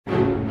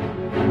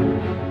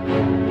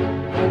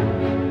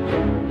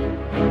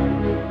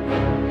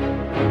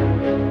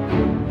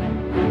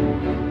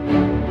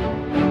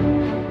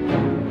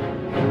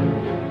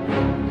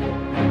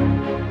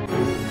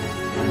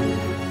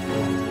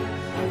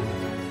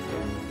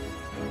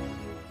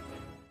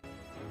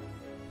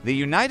The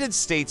United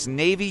States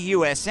Navy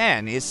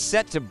USN is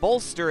set to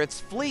bolster its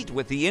fleet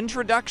with the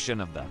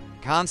introduction of the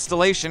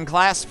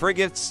Constellation-class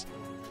Frigates,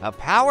 a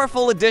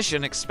powerful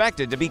addition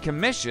expected to be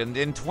commissioned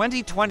in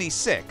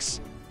 2026.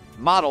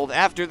 Modeled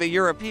after the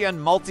European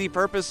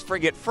multipurpose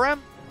frigate FREMM,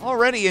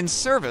 already in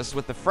service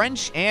with the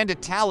French and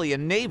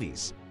Italian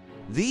navies.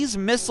 These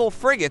missile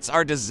frigates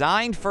are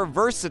designed for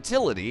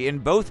versatility in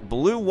both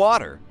blue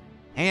water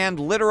and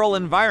littoral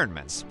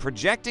environments,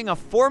 projecting a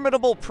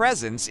formidable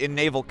presence in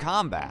naval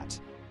combat.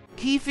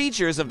 Key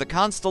features of the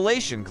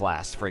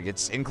Constellation-class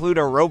frigates include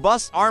a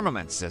robust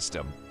armament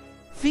system,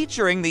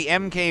 featuring the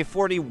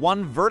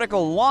Mk-41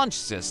 vertical launch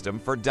system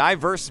for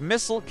diverse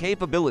missile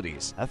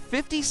capabilities, a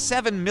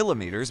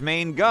 57mm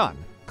main gun,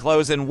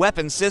 close-in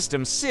weapon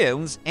system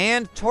CIWS,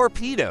 and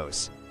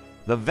torpedoes.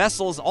 The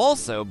vessels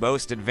also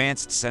boast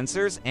advanced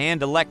sensors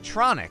and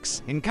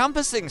electronics,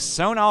 encompassing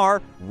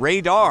sonar,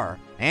 radar,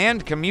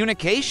 and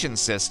communication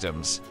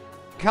systems,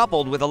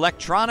 coupled with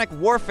electronic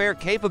warfare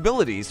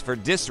capabilities for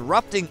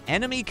disrupting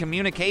enemy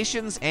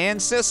communications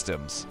and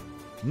systems.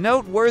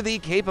 Noteworthy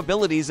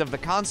capabilities of the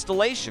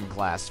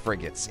Constellation-class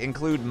frigates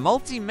include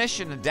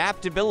multi-mission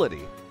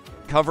adaptability,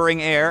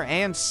 covering air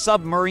and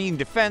submarine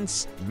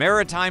defense,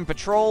 maritime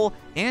patrol,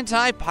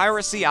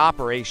 anti-piracy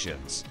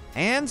operations,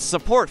 and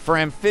support for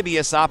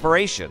amphibious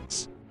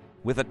operations.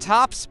 With a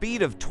top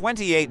speed of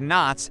 28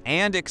 knots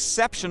and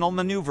exceptional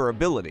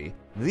maneuverability,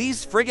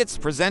 these frigates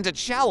present a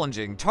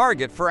challenging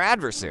target for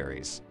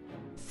adversaries.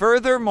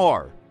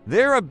 Furthermore,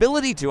 their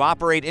ability to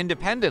operate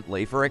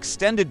independently for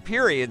extended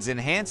periods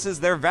enhances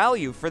their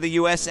value for the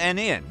USN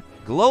in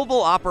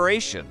global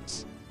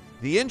operations.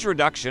 The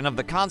introduction of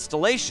the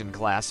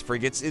Constellation-class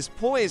frigates is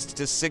poised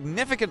to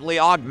significantly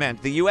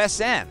augment the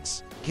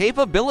USN's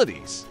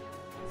capabilities,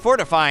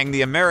 fortifying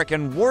the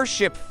American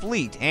warship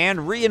fleet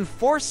and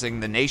reinforcing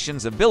the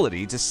nation's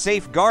ability to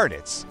safeguard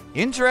its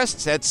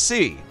interests at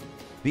sea.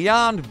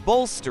 Beyond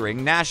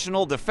bolstering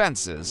national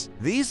defenses,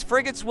 these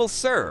frigates will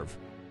serve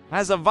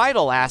as a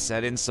vital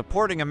asset in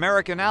supporting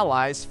American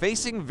allies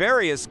facing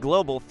various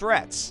global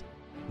threats.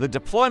 The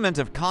deployment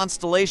of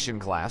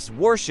Constellation-class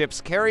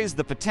warships carries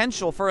the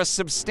potential for a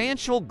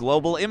substantial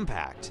global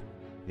impact,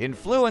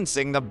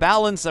 influencing the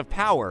balance of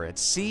power at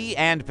sea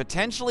and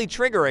potentially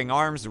triggering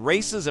arms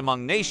races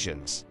among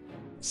nations.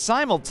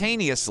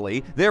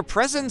 Simultaneously, their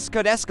presence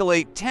could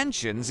escalate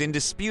tensions in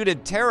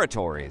disputed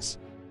territories.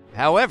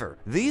 However,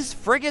 these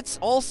frigates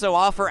also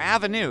offer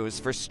avenues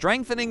for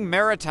strengthening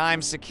maritime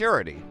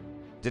security,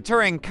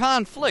 deterring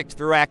conflict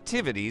through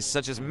activities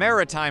such as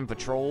maritime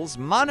patrols,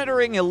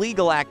 monitoring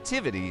illegal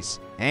activities,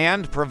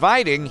 and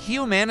providing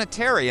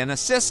humanitarian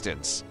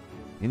assistance.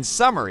 In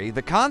summary,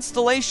 the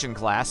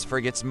Constellation-class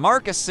frigates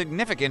mark a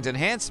significant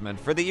enhancement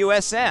for the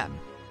USN,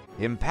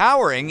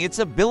 empowering its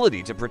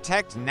ability to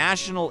protect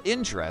national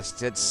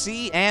interests at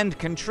sea and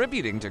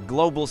contributing to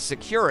global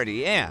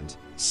security and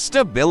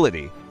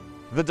stability.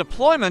 The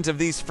deployment of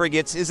these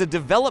frigates is a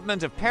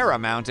development of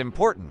paramount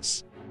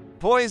importance,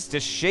 poised to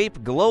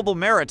shape global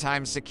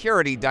maritime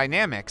security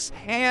dynamics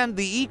and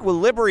the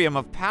equilibrium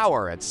of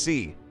power at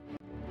sea.